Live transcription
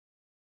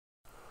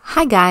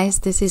Hi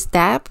guys, this is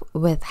Deb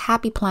with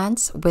Happy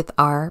Plants with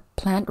our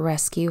plant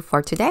rescue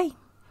for today.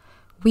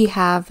 We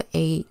have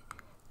a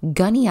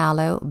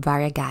Gonialoe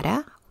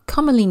Variegata,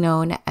 commonly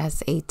known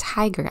as a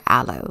Tiger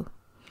Aloe.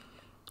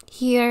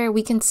 Here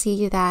we can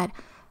see that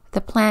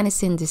the plant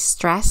is in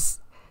distress,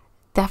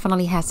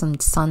 definitely has some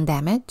sun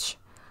damage.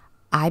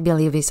 I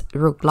believe it's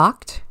root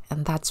blocked,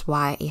 and that's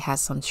why it has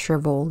some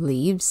shriveled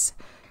leaves.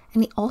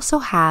 And it also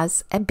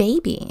has a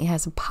baby, it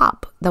has a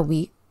pup that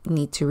we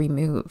need to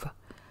remove.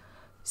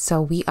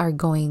 So we are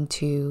going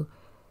to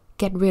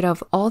get rid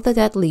of all the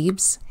dead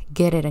leaves,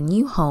 get it a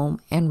new home,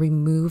 and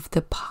remove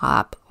the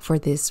pup for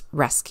this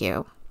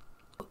rescue.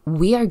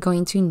 We are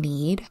going to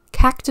need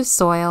cactus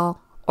soil,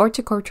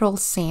 horticultural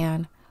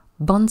sand,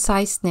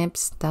 bonsai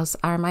snips, those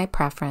are my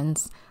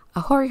preference,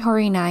 a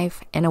hori-hori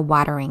knife, and a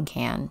watering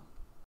can.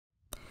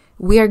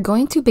 We are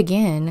going to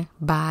begin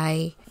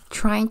by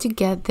trying to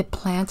get the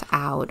plant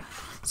out.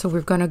 So we're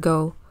going to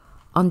go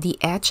on the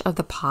edge of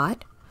the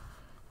pot,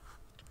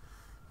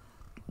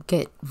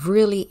 get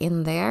really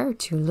in there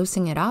to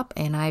loosen it up,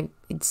 and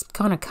it's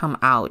gonna come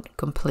out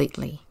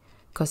completely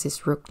because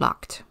it's root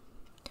locked.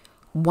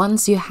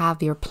 Once you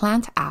have your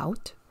plant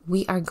out,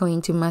 we are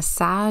going to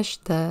massage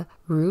the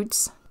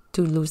roots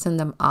to loosen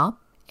them up,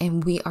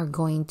 and we are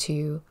going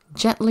to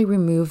gently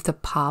remove the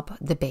pup,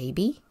 the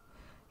baby.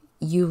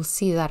 You'll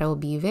see that it'll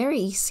be very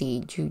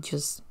easy to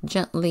just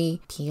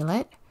gently peel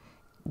it.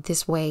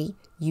 This way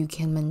you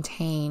can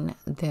maintain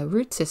the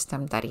root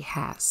system that it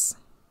has.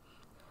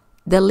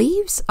 The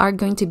leaves are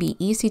going to be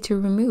easy to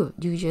remove.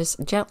 You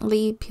just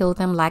gently peel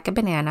them like a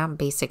banana,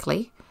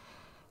 basically.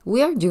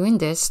 We are doing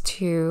this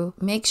to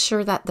make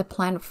sure that the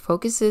plant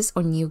focuses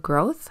on new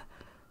growth.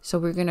 So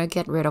we're going to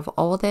get rid of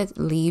all the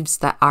leaves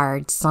that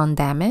are sun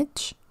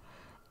damaged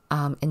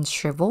and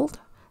shriveled.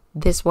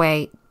 This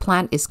way,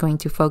 plant is going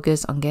to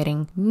focus on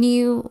getting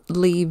new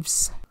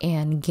leaves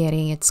and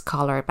getting its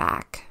color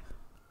back.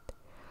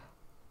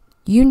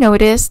 You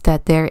notice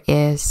that there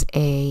is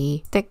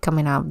a stick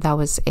coming up. That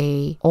was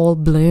a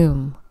old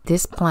bloom.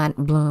 This plant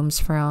blooms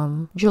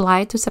from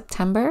July to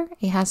September.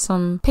 It has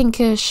some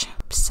pinkish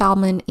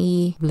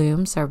salmon-y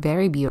blooms, are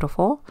very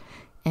beautiful.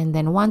 And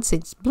then once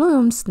it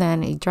blooms,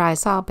 then it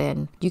dries up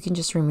and you can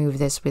just remove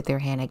this with your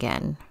hand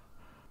again.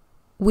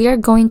 We are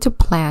going to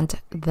plant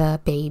the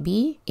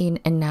baby in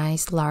a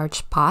nice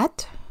large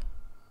pot.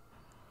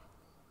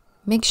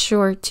 Make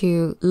sure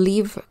to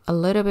leave a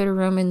little bit of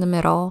room in the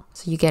middle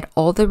so you get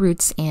all the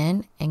roots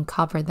in and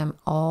cover them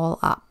all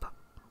up.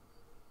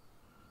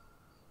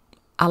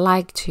 I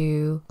like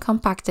to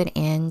compact it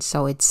in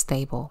so it's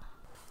stable.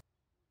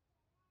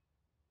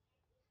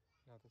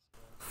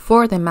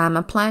 For the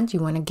mama plant, you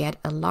want to get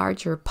a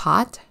larger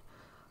pot.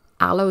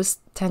 Aloes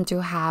tend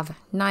to have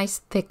nice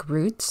thick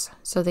roots,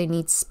 so they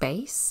need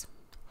space.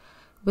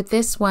 With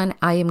this one,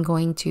 I am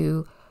going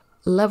to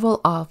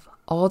level off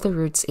all the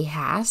roots it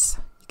has.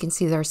 You can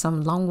see there are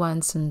some long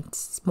ones and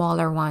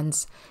smaller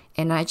ones,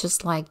 and I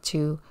just like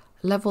to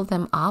level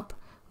them up.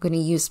 I'm going to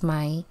use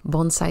my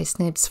bonsai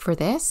snips for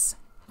this.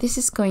 This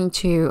is going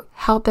to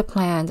help the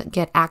plant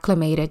get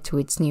acclimated to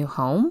its new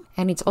home,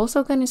 and it's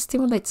also going to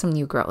stimulate some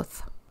new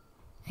growth.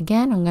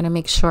 Again, I'm going to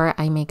make sure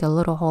I make a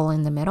little hole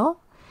in the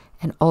middle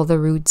and all the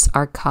roots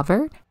are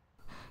covered.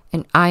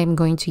 And I am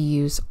going to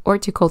use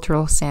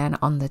horticultural sand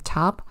on the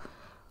top.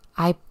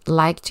 I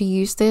like to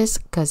use this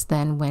because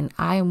then when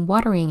I'm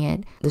watering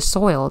it, the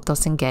soil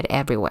doesn't get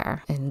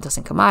everywhere and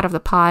doesn't come out of the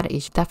pot.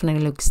 It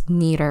definitely looks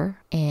neater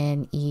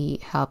and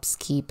it helps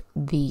keep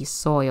the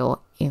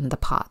soil in the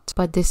pot.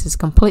 But this is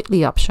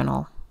completely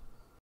optional.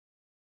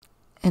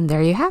 And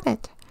there you have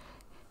it.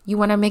 You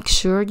want to make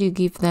sure you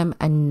give them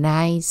a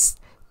nice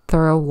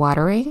thorough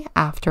watering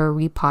after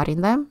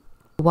repotting them.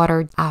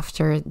 Water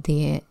after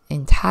the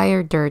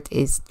entire dirt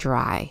is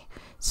dry.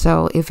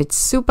 So if it's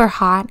super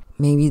hot,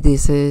 maybe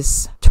this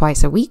is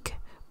twice a week.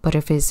 But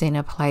if it's in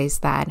a place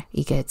that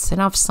it gets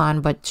enough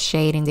sun but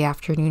shade in the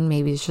afternoon,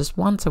 maybe it's just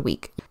once a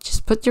week.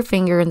 Just put your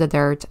finger in the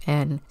dirt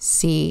and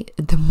see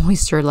the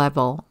moisture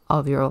level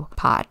of your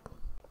pot.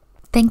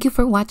 Thank you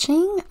for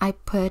watching. I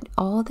put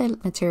all the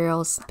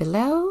materials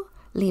below.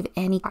 Leave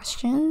any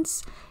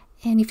questions.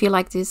 And if you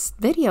like this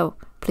video,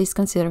 please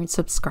consider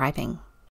subscribing.